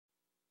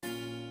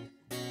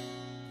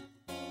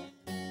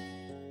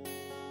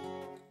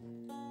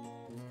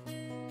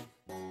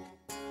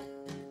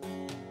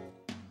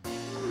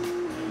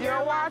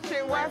You're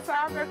watching West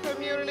Hartford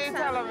Community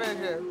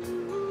Television.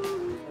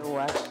 You're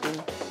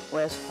watching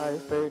West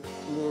Hartford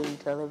Community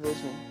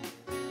Television.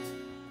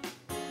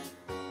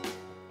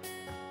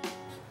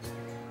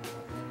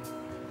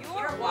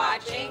 You're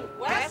watching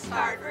West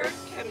Hartford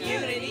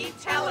Community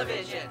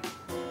Television.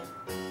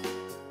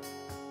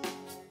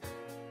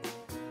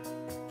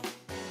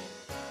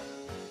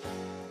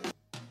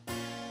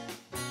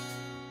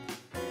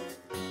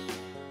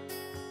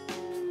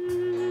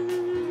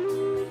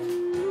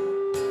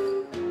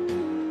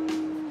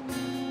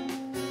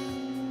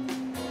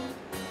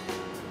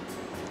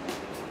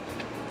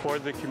 For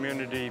the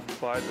community,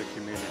 by the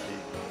community.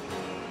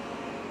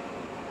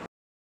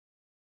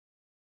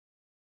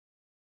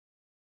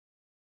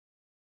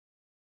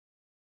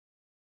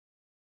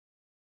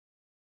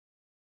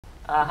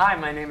 Hi,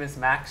 my name is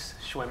Max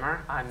Schwimmer.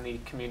 I'm the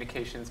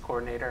communications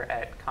coordinator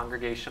at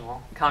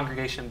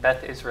Congregation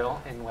Beth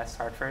Israel in West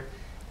Hartford.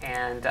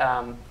 And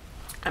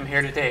I'm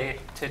here today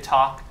to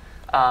talk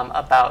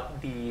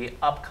about the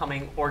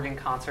upcoming organ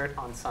concert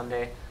on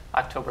Sunday,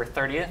 October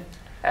 30th,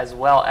 as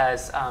well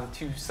as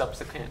two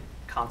subsequent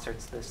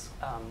concerts this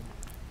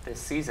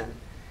season.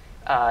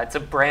 It's a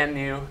brand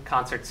new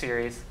concert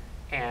series,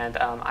 and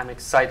I'm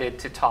excited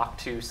to talk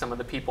to some of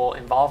the people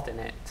involved in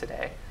it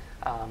today.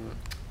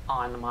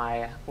 On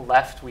my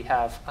left, we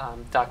have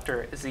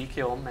Dr.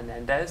 Ezekiel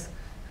Menendez,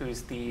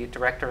 who's the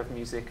Director of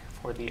Music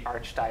for the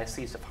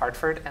Archdiocese of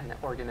Hartford and the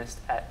organist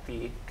at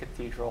the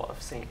Cathedral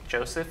of St.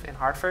 Joseph in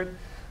Hartford.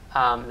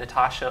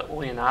 Natasha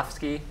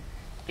Ulyanovsky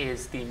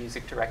is the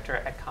Music Director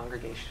at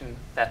Congregation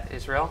Beth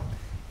Israel.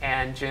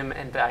 And Jim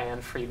and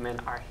Diane Friedman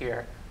are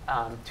here,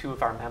 two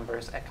of our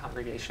members at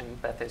Congregation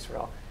Beth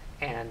Israel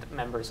and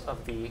members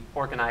of the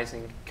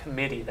organizing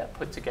committee that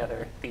put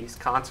together these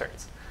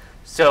concerts.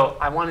 So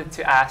I wanted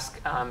to ask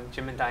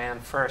Jim and Diane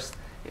first,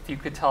 if you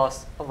could tell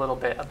us a little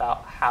bit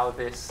about how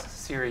this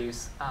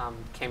series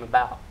came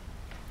about.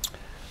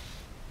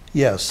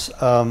 Yes,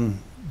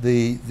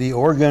 the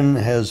organ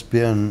has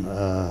been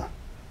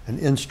an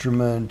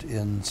instrument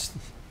in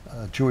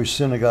Jewish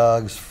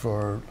synagogues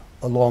for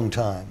a long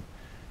time,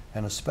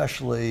 and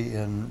especially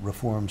in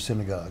Reform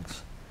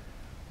synagogues.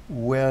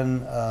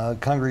 When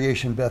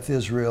Congregation Beth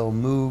Israel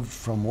moved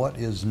from what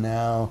is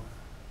now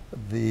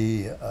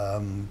the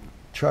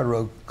Charter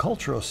Oak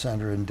Cultural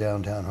Center in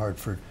downtown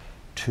Hartford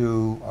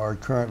to our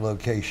current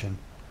location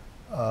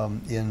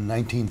in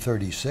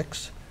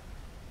 1936,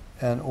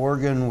 an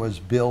organ was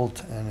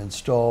built and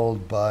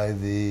installed by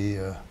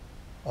the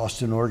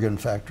Austin Organ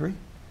Factory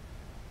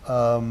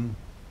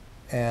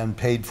and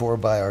paid for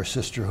by our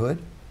sisterhood,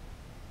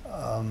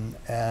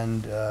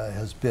 and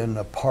has been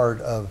a part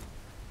of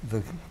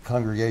the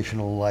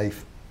congregational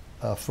life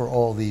for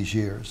all these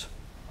years.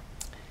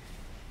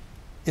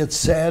 It's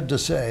sad to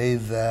say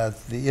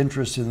that the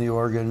interest in the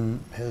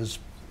organ has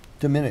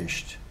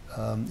diminished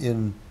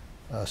in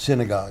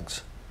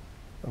synagogues,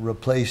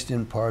 replaced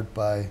in part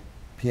by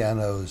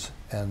pianos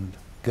and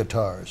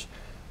guitars.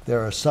 There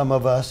are some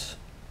of us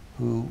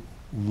who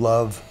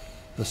love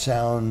the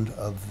sound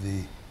of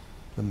the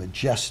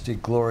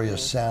majestic,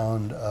 glorious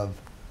sound of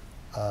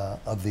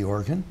the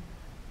organ.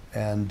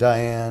 And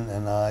Diane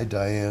and I,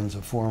 Diane's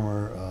a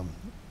former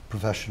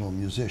professional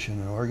musician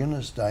and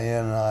organist.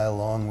 Diane and I,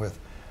 along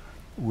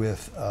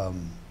with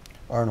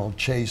Arnold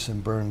Chase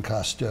and Bern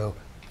Costo,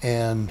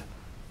 and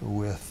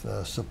with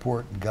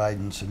support and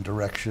guidance and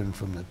direction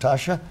from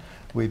Natasha,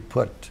 we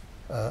put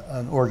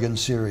an organ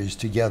series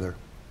together.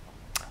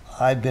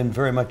 I've been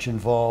very much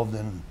involved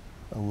in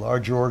a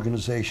larger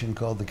organization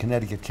called the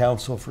Connecticut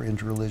Council for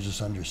Interreligious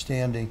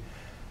Understanding.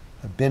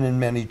 I've been in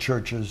many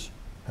churches,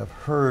 have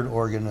heard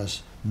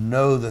organists,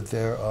 know that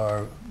there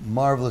are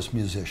marvelous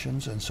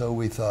musicians, and so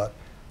we thought,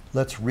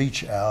 let's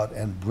reach out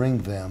and bring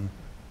them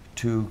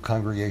to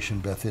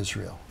Congregation Beth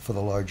Israel for the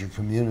larger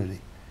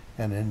community.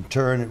 And in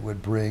turn, it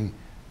would bring,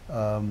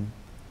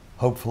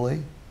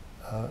 hopefully,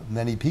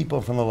 many people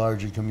from the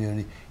larger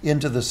community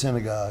into the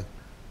synagogue.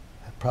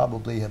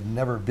 Probably have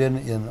never been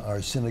in our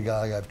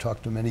synagogue. I've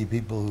talked to many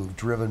people who've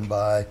driven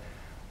by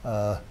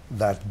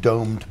that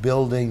domed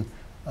building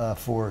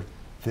for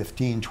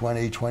 15,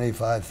 20,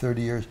 25,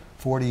 30 years,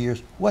 40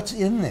 years. What's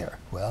in there?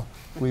 Well,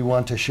 we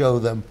want to show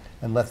them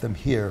and let them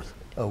hear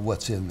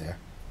what's in there.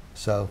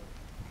 So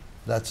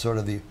that's sort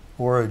of the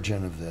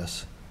origin of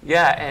this.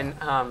 Yeah,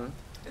 and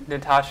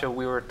Natasha,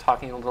 we were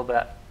talking a little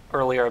bit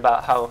earlier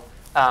about how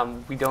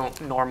we don't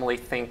normally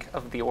think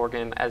of the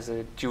organ as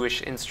a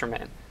Jewish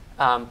instrument.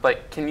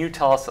 But can you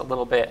tell us a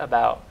little bit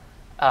about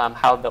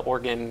how the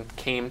organ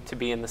came to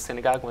be in the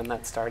synagogue, when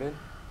that started?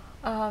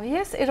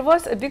 Yes, it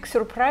was a big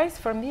surprise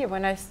for me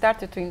when I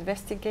started to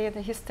investigate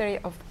the history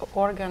of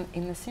organ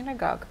in the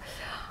synagogue.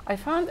 I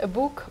found a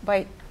book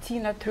by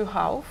Tina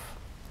Truhauf,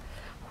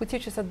 who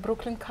teaches at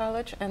Brooklyn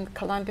College and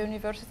Columbia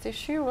University.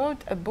 She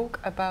wrote a book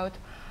about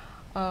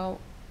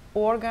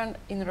organ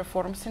in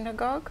Reform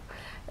synagogue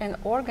and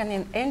organ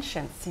in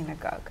ancient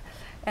synagogue.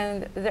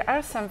 And there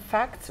are some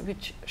facts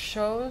which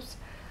shows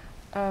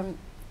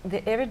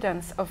the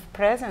evidence of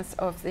presence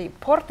of the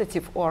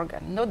portative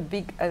organ, not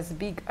big as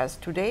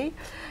today,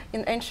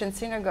 in ancient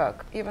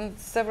synagogue, even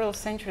several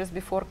centuries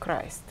before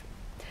Christ.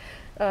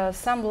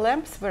 Some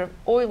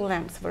oil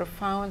lamps were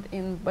found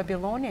in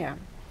Babylonia,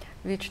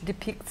 which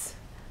depicts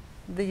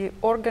the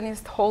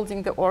organist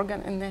holding the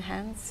organ in their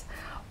hands,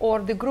 or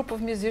the group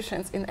of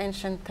musicians in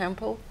ancient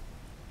temple.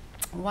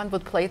 One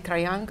would play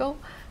triangle,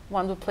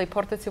 one would play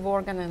portative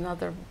organ,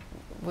 another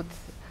would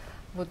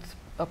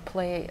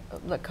play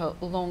like a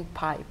long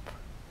pipe.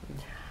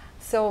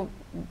 So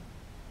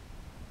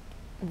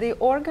the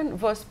organ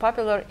was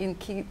popular in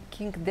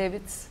King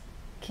David's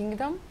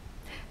kingdom,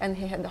 and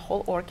he had the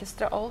whole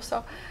orchestra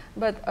also,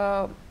 but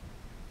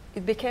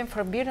it became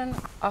forbidden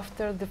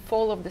after the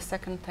fall of the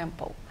Second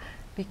Temple,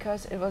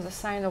 because it was a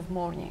sign of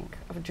mourning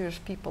of Jewish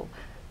people.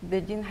 They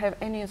didn't have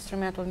any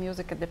instrumental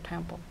music at the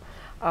temple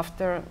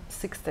after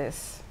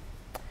 60s,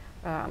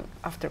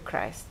 after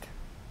Christ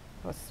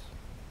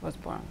was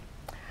born.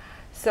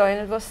 So, and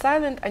it was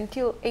silent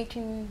until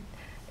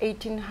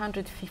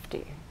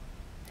 1850.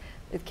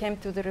 It came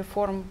to the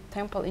Reform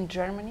Temple in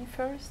Germany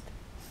first,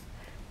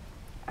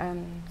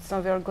 and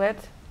so we are glad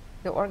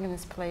the organ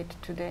is played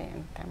today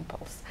in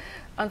temples.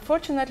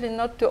 Unfortunately,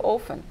 not too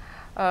often.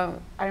 I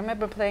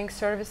remember playing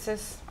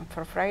services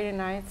for Friday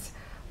nights,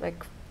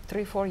 like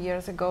 3-4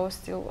 years ago,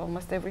 still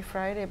almost every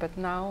Friday, but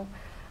now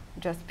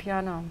just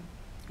piano.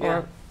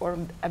 Yeah. Or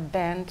a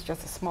band,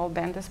 just a small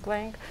band is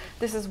playing.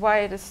 This is why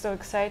it is so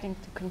exciting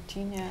to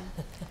continue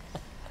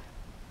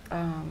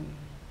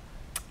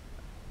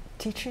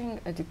teaching,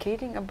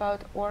 educating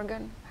about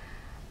organ,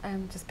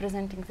 and just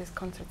presenting this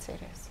concert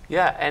series.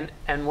 Yeah,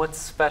 and what's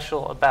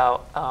special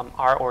about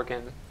our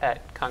organ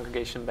at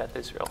Congregation Beth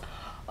Israel?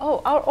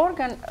 Oh, our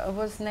organ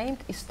was named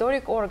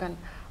historic organ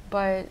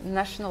by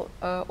National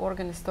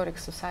Organ Historic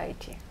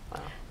Society.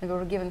 Wow. And we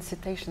were given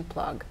citation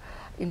plug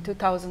in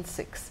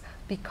 2006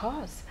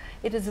 because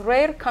it is a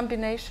rare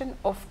combination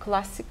of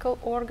classical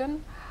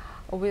organ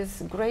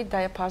with great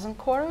diapason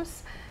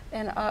chorus,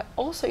 and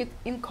also it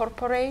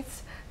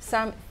incorporates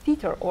some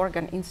theater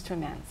organ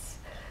instruments.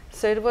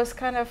 So it was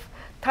kind of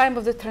time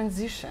of the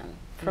transition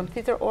from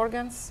theater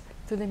organs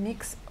to the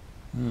mix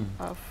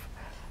of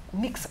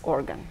mix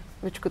organ,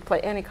 which could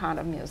play any kind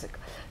of music.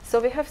 So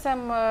we have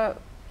some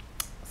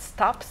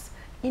stops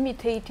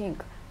imitating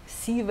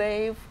sea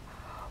wave,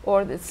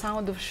 or the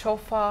sound of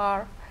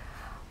shofar,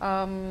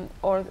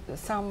 or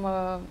some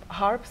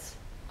harp,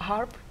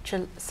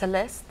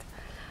 celeste.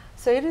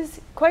 So it is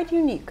quite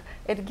unique.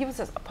 It gives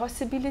us a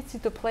possibility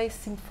to play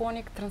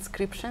symphonic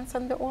transcriptions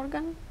on the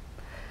organ,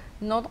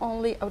 not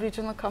only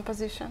original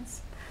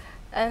compositions.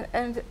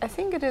 And I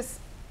think it is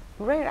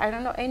rare. I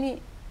don't know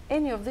any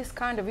of these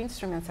kind of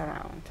instruments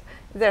around.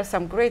 There are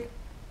some great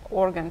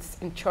organs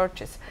in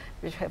churches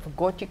which have a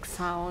Gothic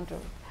sound,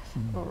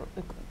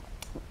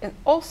 and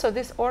also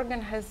this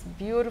organ has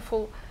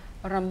beautiful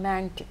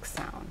romantic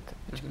sound,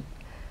 which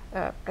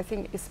I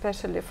think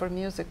especially for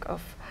music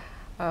of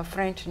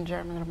French and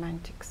German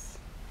romantics.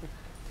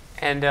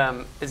 And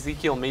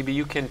Ezekiel, maybe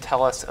you can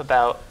tell us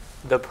about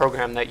the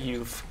program that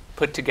you've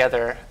put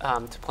together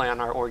to play on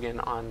our organ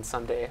on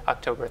Sunday,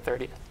 October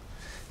 30th.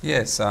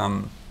 Yes,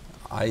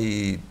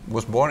 I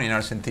was born in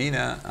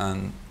Argentina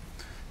and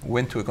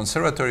went to a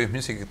conservatory of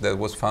music that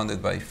was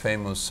founded by a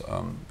famous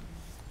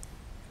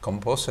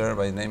composer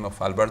by the name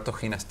of Alberto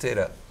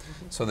Ginastera.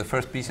 So the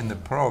first piece in the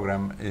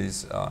program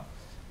is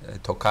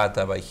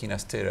Toccata by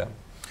Ginastera.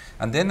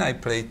 And then I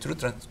played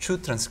two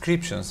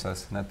transcriptions,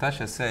 as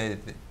Natasha said.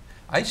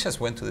 I just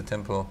went to the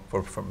temple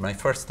for my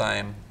first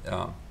time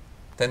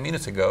 10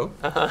 minutes ago.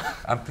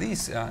 And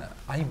please,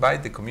 I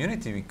invite the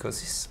community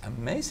because it's an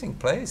amazing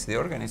place. The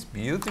organ is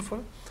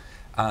beautiful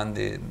and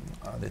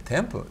the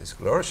temple is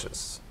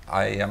glorious.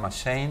 I am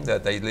ashamed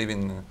that I live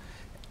in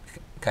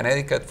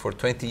Connecticut for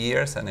 20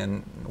 years and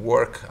then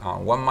work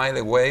 1 mile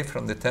away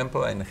from the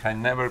temple and have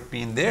never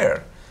been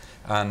there.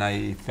 And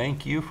I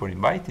thank you for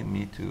inviting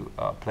me to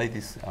play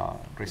this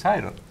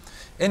recital.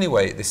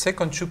 Anyway, the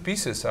second two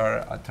pieces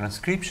are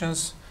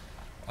transcriptions.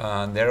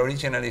 They're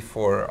originally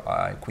for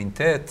a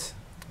quintet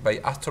by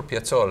Astor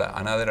Piazzolla,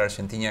 another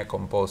Argentinian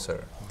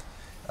composer.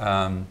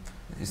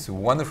 It's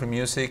wonderful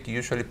music,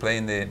 usually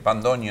playing the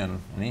bandoneon,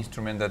 an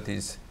instrument that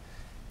is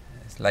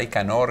like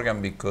an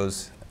organ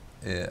because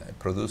it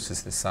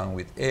produces the sound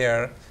with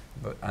air,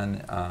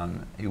 and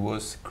it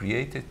was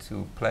created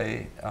to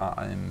play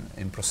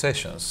in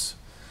processions,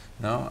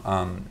 no?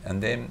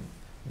 And then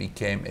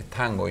became a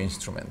tango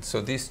instrument.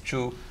 So these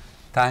two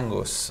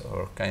tangos,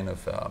 or kind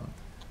of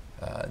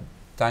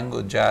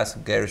tango, jazz,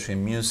 Gershwin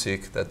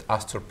music that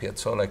Astor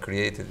Piazzolla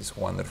created is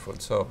wonderful.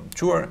 So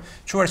two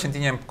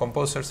Argentinian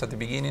composers at the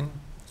beginning,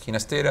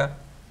 Ginastera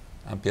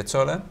and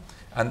Piazzolla,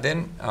 and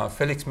then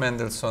Felix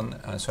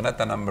Mendelssohn,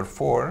 Sonata Number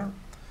 4.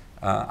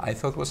 I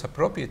thought it was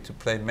appropriate to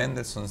play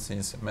Mendelssohn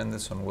since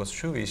Mendelssohn was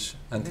Jewish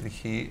until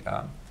he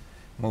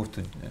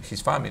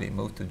his family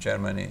moved to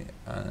Germany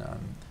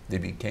and they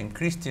became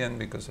Christian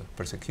because of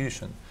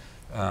persecution.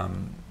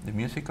 The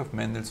music of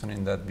Mendelssohn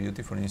in that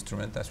beautiful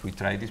instrument, as we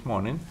tried this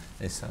morning,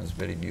 it sounds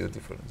very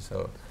beautiful.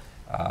 So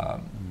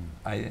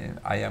I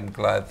am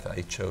glad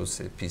I chose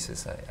the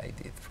pieces I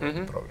did for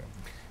the program.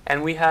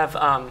 And we have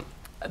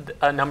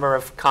a number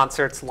of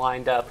concerts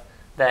lined up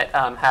that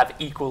have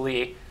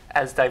equally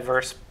as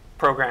diverse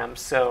programs.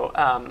 So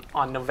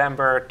on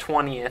November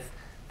 20th,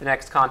 the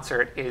next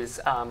concert is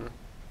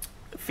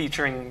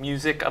featuring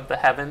Music of the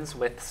Heavens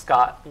with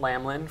Scott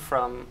Lamlin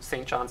from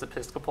St. John's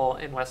Episcopal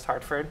in West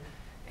Hartford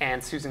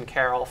and Susan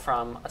Carroll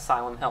from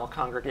Asylum Hill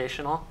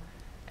Congregational.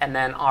 And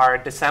then our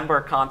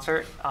December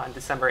concert on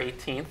December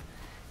 18th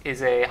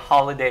is a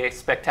holiday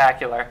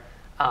spectacular,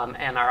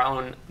 and our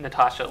own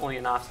Natasha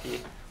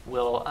Ulyanovsky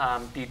will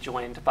be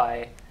joined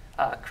by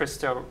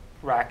Krista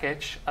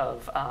Rakic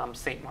of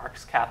St.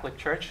 Mark's Catholic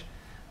Church.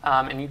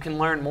 And you can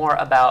learn more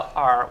about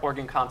our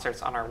organ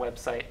concerts on our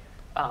website,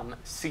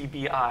 cbict.org.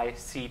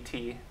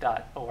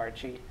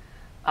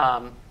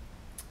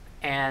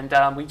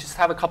 And we just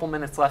have a couple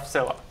minutes left,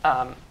 so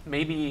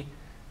maybe,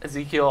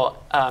 Ezekiel,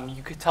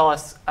 you could tell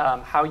us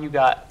how you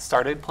got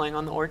started playing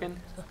on the organ?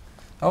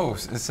 Oh,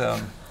 it's,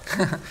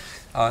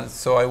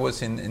 so I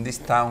was in this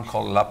town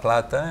called La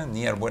Plata,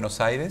 near Buenos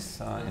Aires,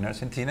 in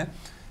Argentina,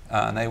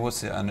 and I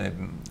was a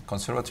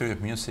Conservatory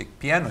of Music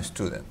piano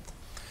student,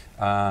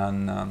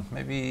 and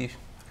maybe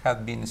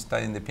had been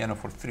studying the piano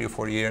for 3 or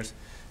 4 years,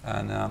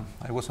 and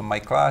I was in my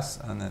class,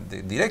 and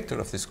the director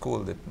of the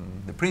school, the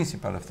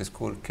principal of the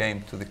school,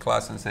 came to the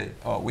class and said,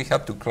 "Oh, we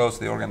have to close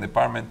the organ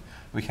department.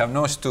 We have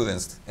no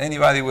students.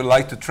 Anybody would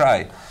like to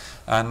try?"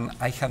 And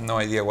I had no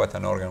idea what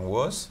an organ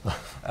was,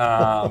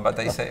 but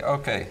I say,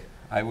 "Okay,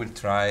 I will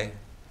try,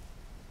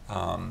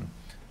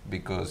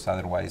 because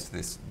otherwise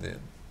the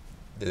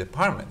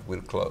department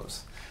will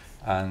close."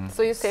 And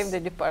So you saved the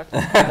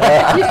department.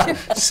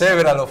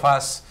 several of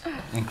us,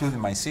 including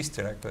my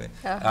sister actually,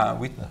 Uh-huh.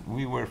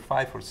 we were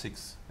 5 or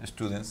 6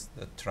 students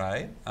that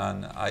tried,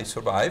 and I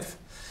survived,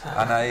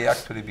 and I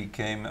actually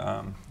became,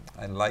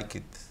 I like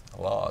it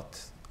a lot,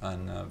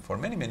 and for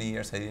many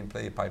years I didn't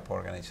play a pipe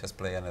organ, I just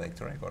play an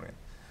electronic organ.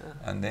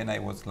 And then I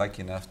was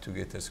lucky enough to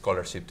get a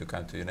scholarship to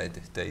come to the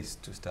United States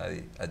to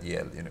study at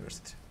Yale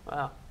University.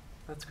 Wow,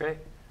 that's great.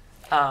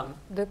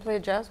 Do you play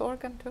jazz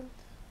organ too?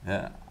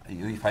 Yeah.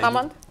 If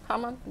Hammond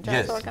jazz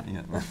yes, organ.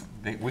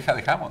 yeah. We had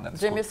a Hammond at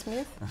Jimmy school.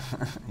 Smith.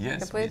 Yes.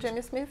 You play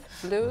Jimmy Smith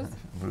blues.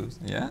 Blues,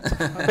 yeah.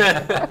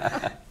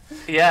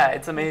 Yeah,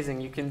 it's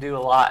amazing. You can do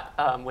a lot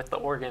with the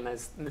organ,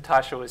 as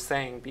Natasha was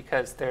saying,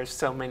 because there's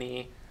so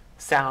many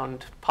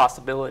sound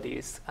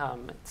possibilities.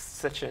 It's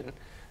such an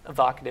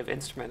evocative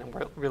instrument and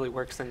really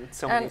works in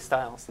so many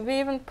styles. We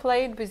even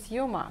played with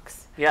you,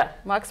 Max. Yeah.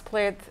 Max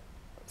played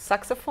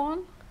saxophone.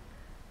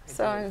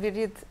 We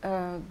did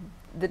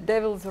The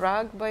Devil's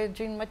Rug by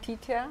Jean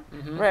Matitia,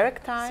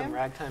 Ragtime. Some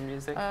ragtime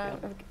music. Yeah.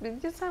 We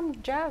did some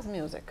jazz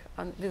music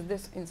with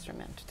this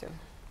instrument too.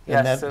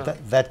 And Yes,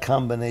 that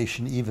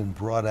combination even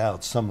brought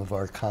out some of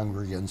our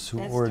congregants who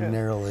That's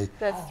ordinarily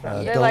They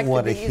don't like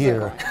want to be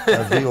hear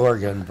the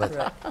organ, but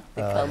it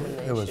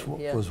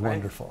combination, was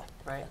wonderful.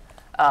 Right.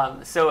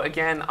 So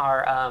again, our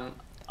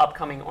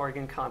upcoming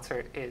organ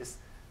concert is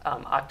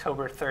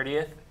October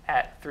 30th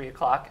at 3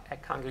 o'clock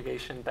at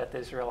Congregation Beth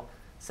Israel,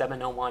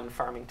 701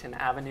 Farmington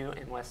Avenue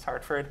in West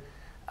Hartford.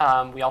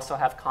 We also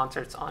have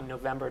concerts on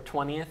November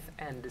 20th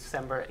and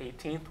December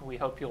 18th. We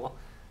hope you'll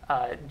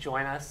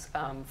join us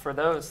for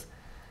those.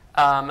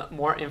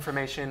 More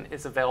information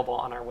is available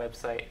on our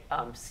website,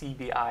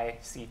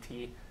 cbict.org.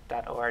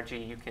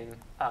 You can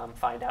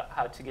find out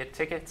how to get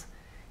tickets.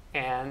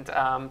 And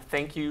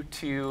thank you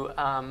to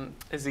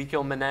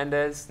Ezekiel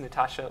Menendez,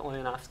 Natasha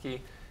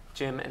Ulyanovsky,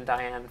 Jim and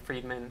Diane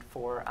Friedman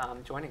for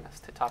joining us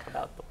to talk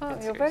about the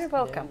organ You're series. very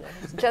welcome.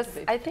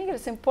 I think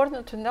it's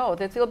important to know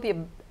that it will be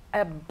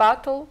a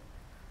battle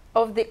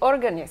of the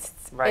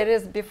organists. Right. It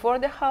is before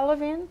the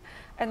Halloween,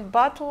 and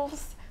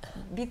battles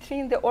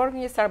between the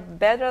organists are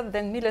better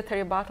than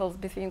military battles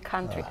between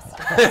countries.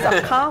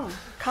 So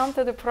come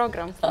to the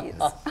program, please.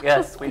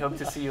 Yes, we hope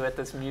to see you at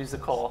this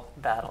musical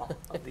battle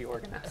of the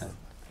organists.